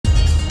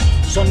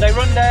Sunday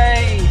run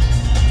day,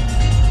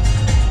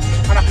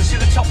 and I can see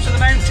the tops of the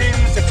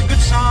mountains. That's a good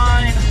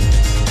sign.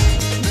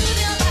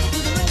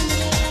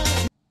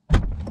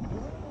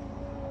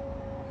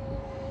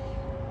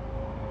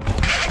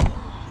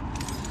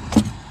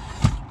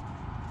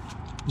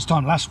 This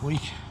time last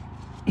week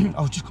I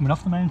was just coming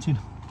off the mountain,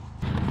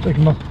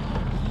 taking my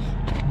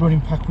running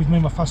pack with me,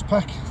 my fast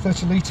pack,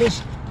 30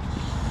 litres,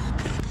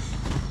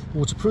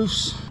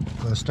 waterproofs,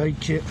 first aid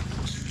kit,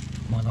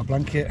 my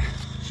blanket,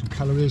 some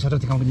calories. I don't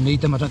think I'm going to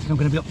need them. I don't think I'm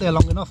going to be up there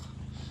long enough.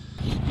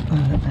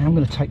 I am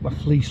going to take my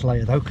fleece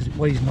layer though, because it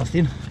weighs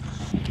nothing.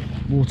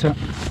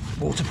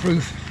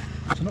 Waterproof,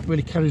 so not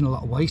really carrying a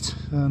lot of weight.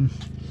 I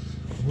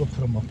will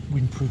put on my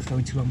windproof though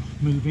until I'm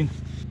moving.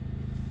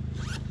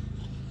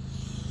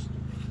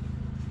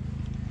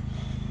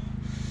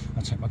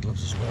 I'll take my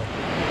gloves as well.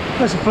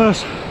 That's the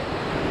first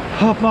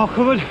half mile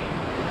covered,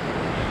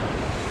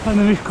 and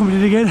then we're coming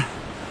in again.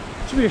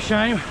 It's be a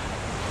shame.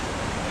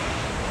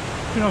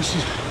 It'd be nice to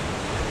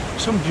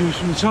some views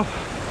from the top.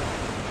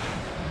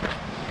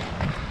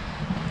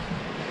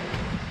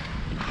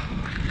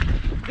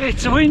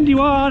 It's a windy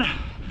one.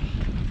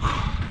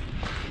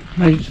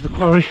 Made it to the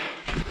quarry.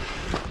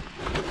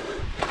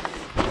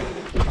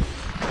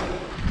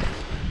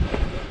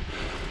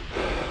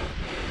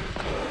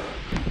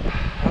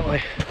 That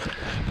way.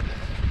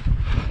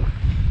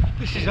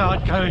 This is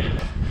hard going.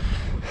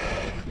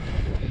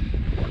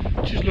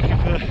 Just looking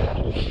for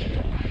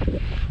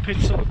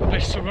pits that look the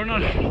best to run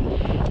on.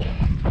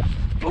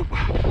 Oh,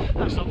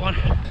 that's not one.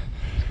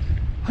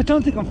 I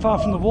don't think I'm far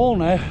from the wall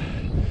now.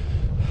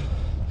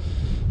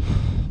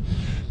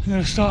 I'm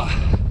going to start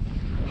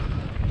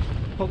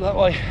up that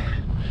way.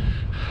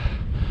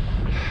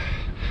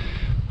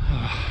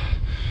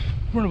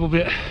 Runnable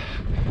bit.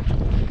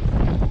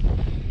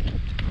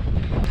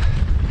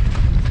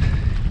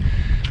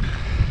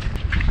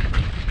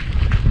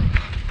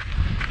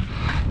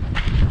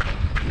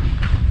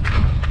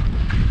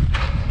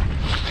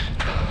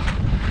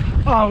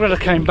 Oh, I'm glad I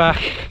came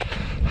back.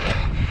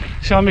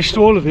 So I missed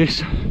all of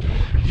this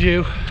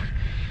view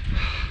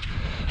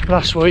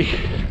last week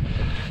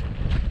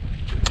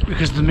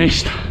because of the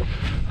mist.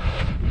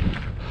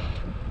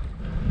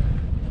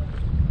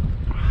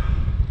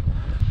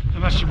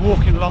 I'm actually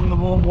walking along the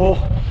warm wall,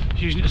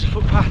 using it as a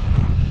footpath.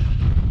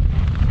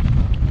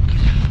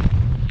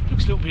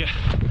 Looks a little bit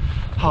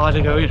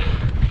harder going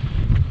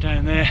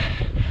down there.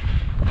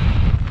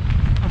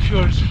 I'm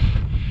sure it's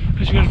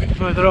as you go a bit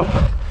further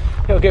up,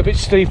 it'll get a bit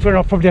steeper and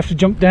I'll probably have to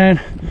jump down.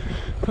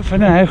 But for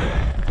now,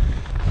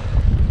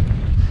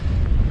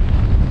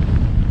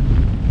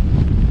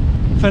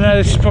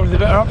 this is probably the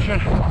better option.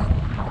 And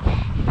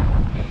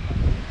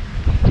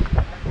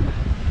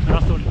I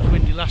thought it was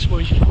windy last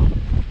week.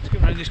 Let's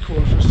get around this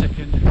corner for a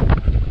second.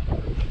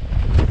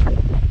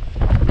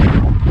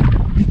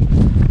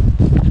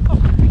 Oh.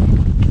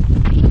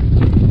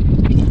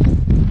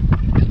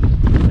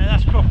 Now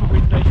that's proper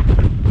windy.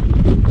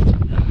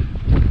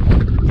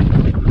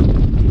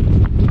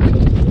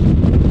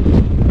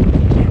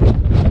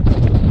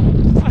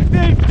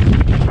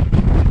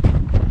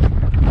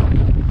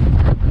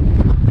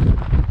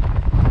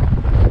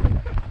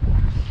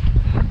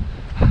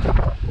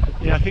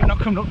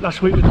 Coming up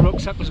last week with the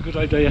rucksack was a good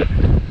idea.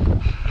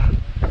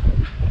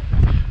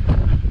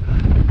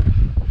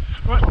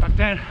 Right, back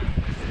down.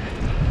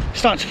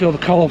 Starting to feel the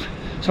cold,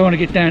 so I want to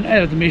get down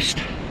out of the mist,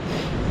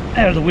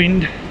 out of the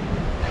wind,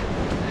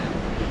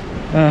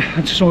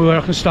 and to somewhere where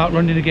I can start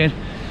running again.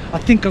 I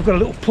think I've got a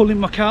little pull in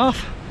my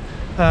calf,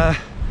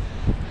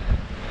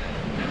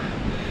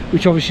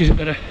 which obviously isn't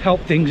going to help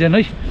things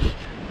any.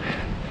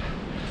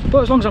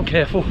 But as long as I'm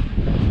careful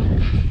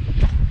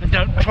and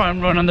don't try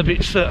and run on the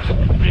bits that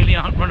really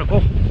aren't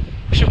runnable,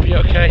 should be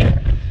okay.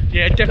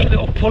 Yeah, definitely a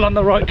little pull on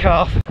the right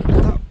calf.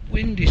 That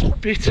wind is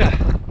bitter.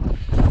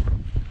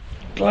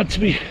 Glad to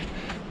be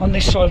on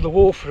this side of the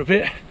wall for a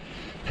bit.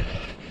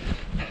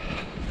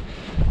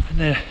 And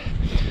then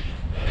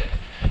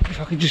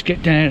if I can just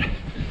get down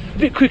a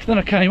bit quicker than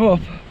I came up.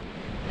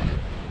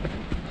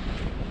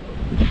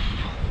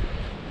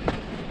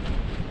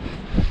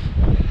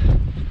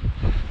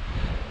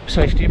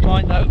 Safety in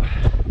mind though.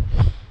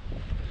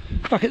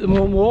 Back at the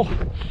Morn Wall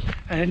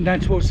and heading down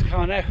towards the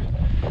car now.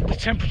 The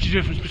temperature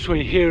difference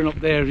between here and up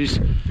there is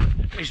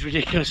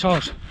ridiculous. I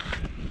was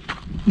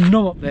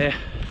numb up there.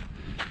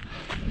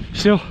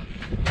 Still,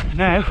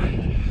 now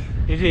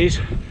it is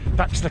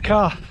back to the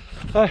car.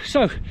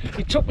 So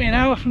it took me an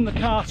hour from the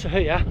car to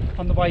here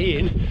on the way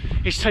in.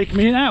 It's taken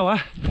me an hour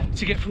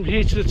to get from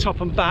here to the top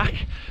and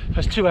back.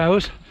 That's 2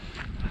 hours.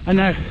 And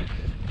now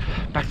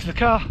back to the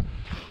car.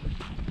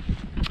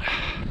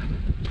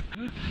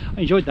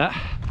 I enjoyed that.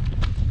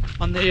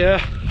 On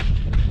the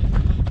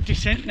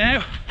descent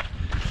now,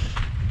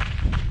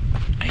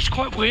 it's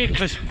quite weird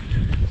because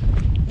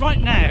right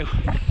now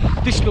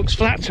this looks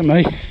flat to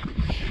me,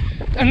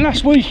 and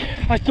last week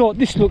I thought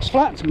this looks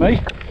flat to me,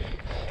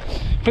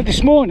 but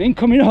this morning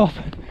coming up,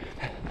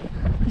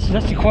 this is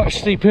actually quite a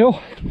steep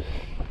hill.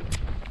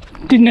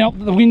 Didn't help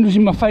that the wind was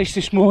in my face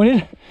this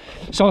morning,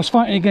 so I was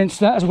fighting against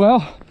that as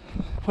well,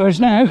 whereas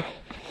now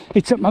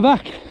it's at my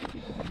back.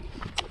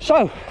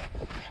 So,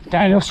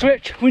 downhill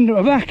stretch, wind at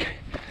my back.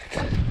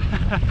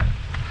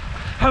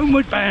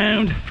 Homeward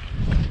bound.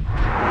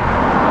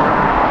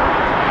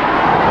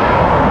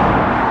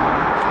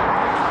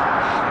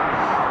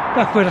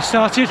 Back where I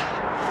started,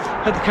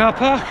 at the car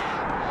park.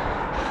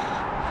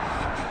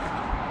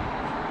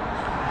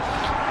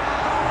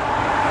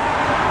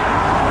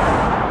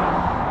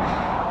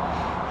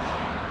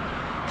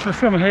 So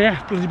from here,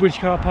 Bloody Bridge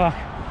car park,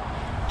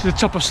 to the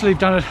top of Slieve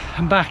Donard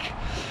and back.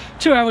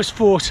 2 hours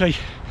 40,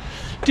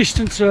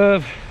 distance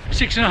of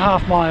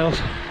 6.5 miles.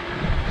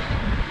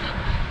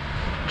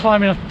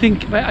 Climbing, I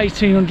think, about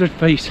 1,800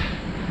 feet,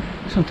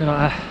 something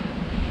like that.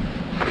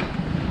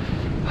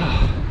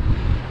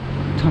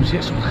 Oh, time to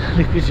get some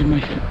liquids in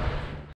me.